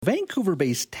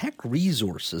Vancouver-based Teck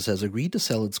Resources has agreed to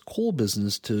sell its coal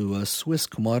business to a Swiss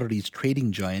commodities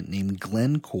trading giant named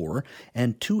Glencore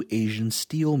and two Asian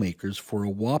steelmakers for a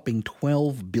whopping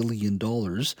 $12 billion.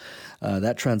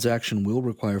 That transaction will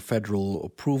require federal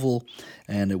approval,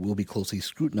 and it will be closely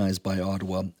scrutinized by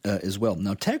Ottawa as well.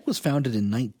 Now, Teck was founded in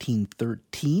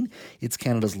 1913. It's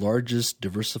Canada's largest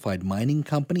diversified mining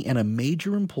company and a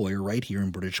major employer right here in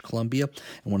British Columbia,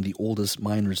 and one of the oldest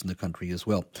miners in the country as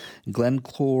well.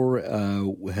 Glencore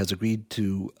has agreed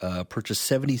to purchase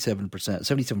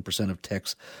 77% of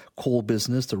Teck's coal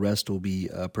business. The rest will be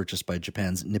purchased by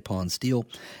Japan's Nippon Steel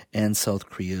and South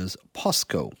Korea's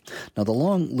POSCO. Now, the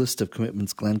long list of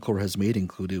commitments Glencore has made,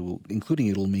 including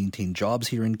it will maintain jobs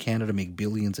here in Canada, make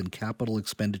billions in capital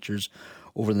expenditures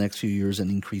over the next few years, and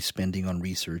increase spending on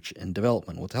research and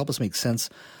development. Well, to help us make sense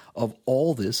of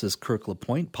all this is Kirk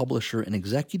Lapointe, publisher and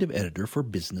executive editor for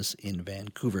Business in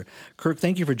Vancouver. Kirk,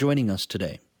 thank you for joining us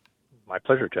today. My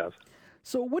pleasure, Jazz.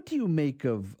 So what do you make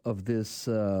of this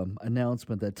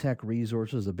announcement that Teck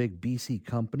Resources, a big BC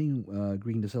company,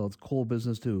 agreeing to sell its coal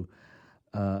business to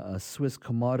a Swiss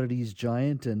commodities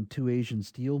giant and two Asian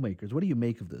steel makers? What do you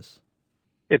make of this?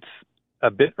 It's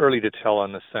a bit early to tell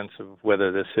in the sense of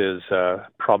whether this is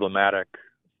problematic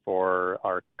for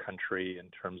our country in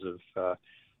terms of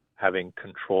having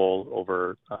control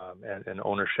over and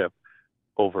ownership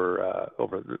over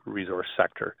the resource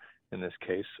sector in this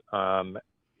case.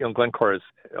 Glencore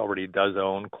already does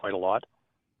own quite a lot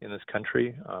in this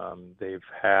country. They've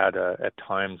had at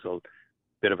times a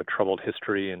bit of a troubled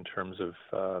history in terms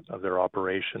of their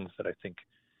operations that I think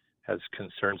has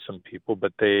concerned some people,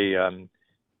 but they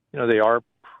are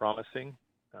promising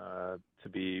to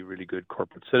be really good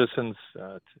corporate citizens,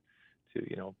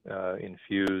 to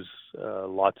infuse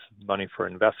lots of money for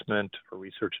investment, for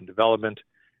research and development,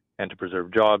 and to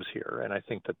preserve jobs here. And I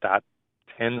think that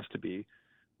tends to be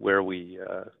where we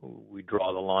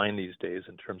draw the line these days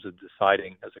in terms of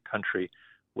deciding as a country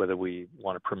whether we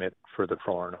want to permit further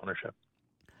foreign ownership.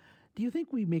 Do you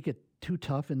think we make it too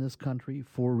tough in this country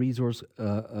for resource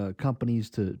companies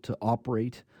to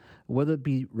operate, whether it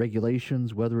be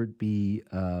regulations, whether it be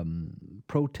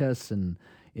protests and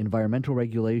environmental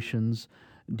regulations?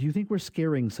 Do you think we're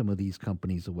scaring some of these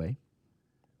companies away?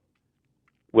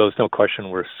 Well, there's no question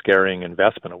we're scaring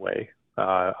investment away.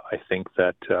 I think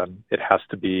that it has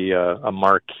to be a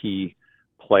marquee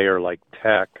player like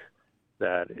Teck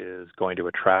that is going to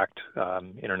attract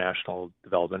international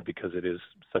development because it is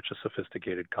such a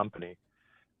sophisticated company.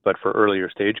 But for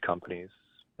earlier stage companies,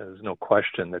 there's no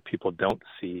question that people don't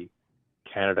see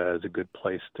Canada as a good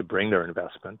place to bring their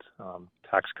investment.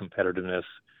 Tax competitiveness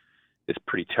is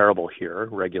pretty terrible here.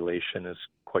 Regulation is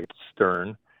quite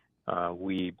stern.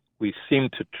 We seem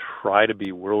to try to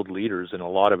be world leaders in a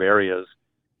lot of areas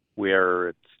where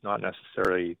it's not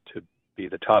necessarily to be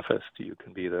the toughest. You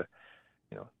can be the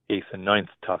eighth and ninth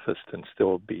toughest and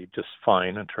still be just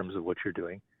fine in terms of what you're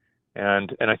doing.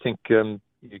 And I think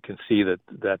you can see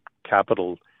that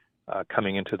capital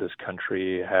coming into this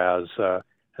country has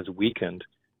weakened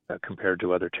compared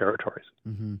to other territories.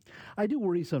 Mm-hmm. I do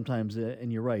worry sometimes,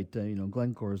 and you're right.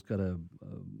 Glencore's got a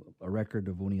record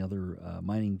of owning other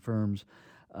mining firms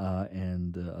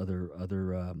and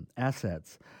other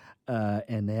assets,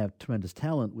 and they have tremendous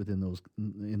talent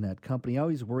in that company. I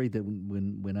always worry that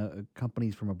when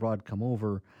companies from abroad come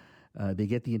over, they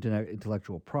get the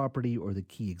intellectual property or the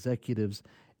key executives,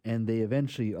 and they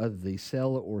eventually either they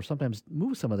sell or sometimes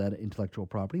move some of that intellectual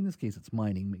property. In this case, it's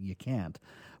mining. You can't.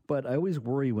 But I always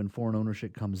worry when foreign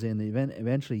ownership comes in,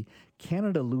 eventually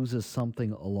Canada loses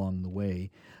something along the way.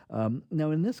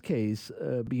 Now, in this case,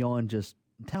 beyond just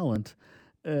talent,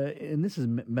 and this is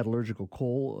metallurgical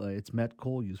coal. It's met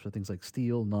coal used for things like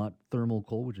steel, not thermal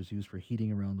coal, which is used for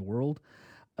heating around the world.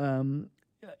 And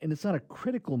it's not a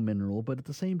critical mineral, but at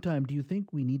the same time, do you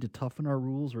think we need to toughen our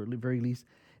rules or at the very least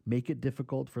make it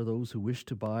difficult for those who wish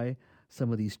to buy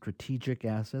some of these strategic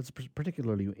assets,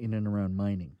 particularly in and around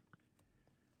mining?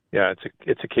 Yeah,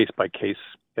 it's a case by case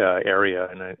area,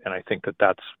 and I think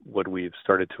that's what we've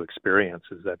started to experience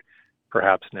is that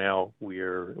perhaps now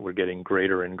we're getting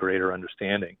greater and greater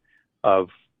understanding of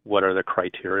what are the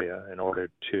criteria in order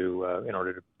to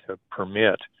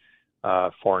permit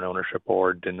foreign ownership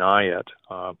or deny it.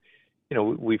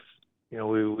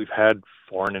 We've had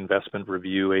foreign investment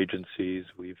review agencies.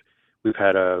 We've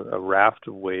had a raft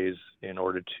of ways in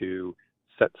order to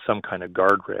set some kind of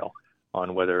guardrail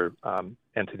on whether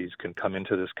entities can come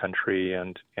into this country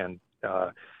and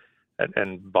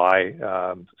buy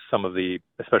some of the,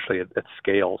 especially at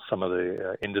scale, some of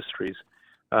the industries.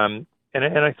 And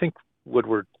I think what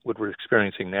we're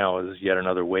experiencing now is yet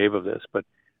another wave of this. But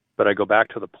But I go back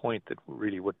to the point that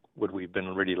really what we've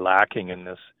been really lacking in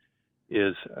this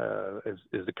is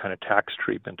the kind of tax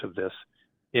treatment of this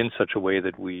in such a way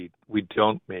that we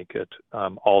don't make it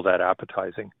all that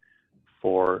appetizing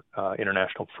for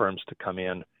international firms to come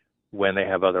in when they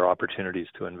have other opportunities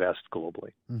to invest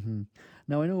globally. Mm-hmm.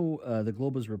 Now, I know the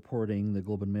Globe is reporting, the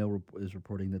Globe and Mail is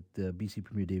reporting that the BC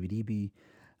Premier David Eby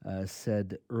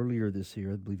said earlier this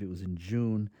year, I believe it was in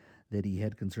June, that he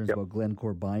had concerns about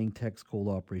Glencore buying Teck's coal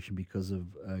operation because of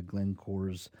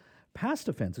Glencore's past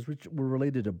offenses, which were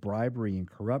related to bribery and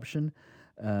corruption.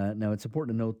 Now, it's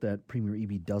important to note that Premier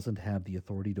Eby doesn't have the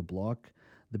authority to block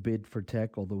the bid for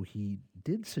Teck, although he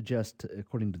did suggest,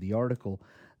 according to the article,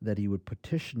 that he would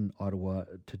petition Ottawa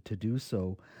to do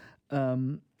so.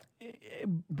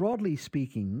 Broadly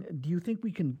speaking, do you think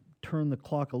we can turn the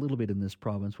clock a little bit in this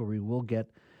province where we will get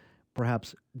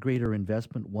perhaps greater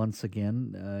investment once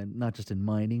again, not just in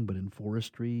mining, but in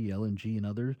forestry, LNG, and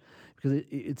others? Because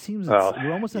it seems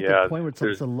we're almost at the point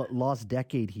where it's a lost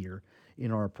decade here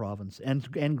in our province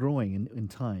and growing in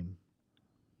time.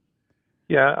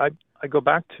 Yeah, I go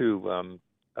back to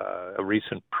a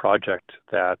recent project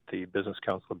that the Business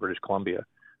Council of British Columbia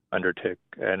undertook,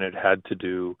 and it had to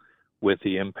do with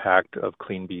the impact of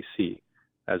Clean BC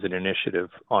as an initiative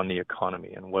on the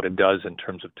economy and what it does in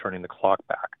terms of turning the clock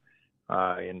back.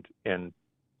 And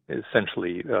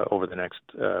essentially over the next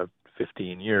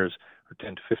 15 years or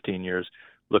 10 to 15 years,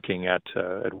 looking at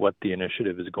what the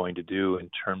initiative is going to do in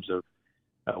terms of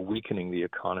weakening the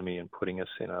economy and putting us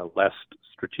in a less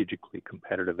strategically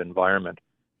competitive environment,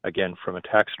 again, from a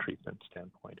tax treatment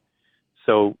standpoint.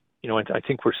 So, I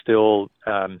think we're still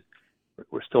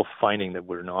finding that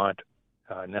we're not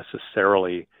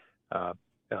necessarily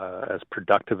as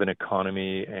productive an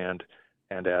economy and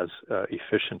as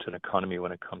efficient an economy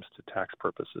when it comes to tax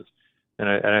purposes. And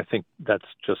I think that's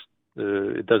just,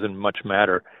 it doesn't much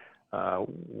matter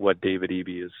what David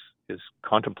Eby is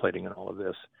contemplating in all of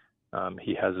this.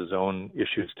 He has his own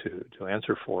issues to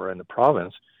answer for in the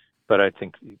province. But I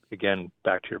think, again,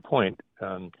 back to your point,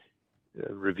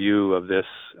 review of this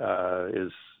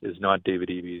is not David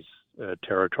Eby's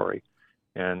territory.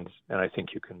 And I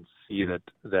think you can see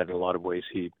that in a lot of ways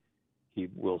he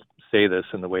will say this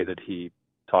in the way that he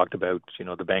talked about,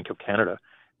 the Bank of Canada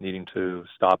needing to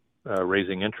stop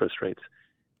raising interest rates.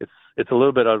 It's a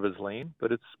little bit out of his lane,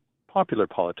 but it's popular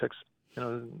politics,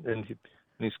 and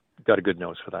he's got a good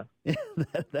nose for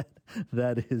that.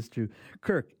 That is true.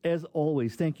 Kirk, as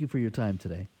always, thank you for your time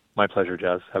today. My pleasure,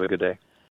 Jazz. Have a good day.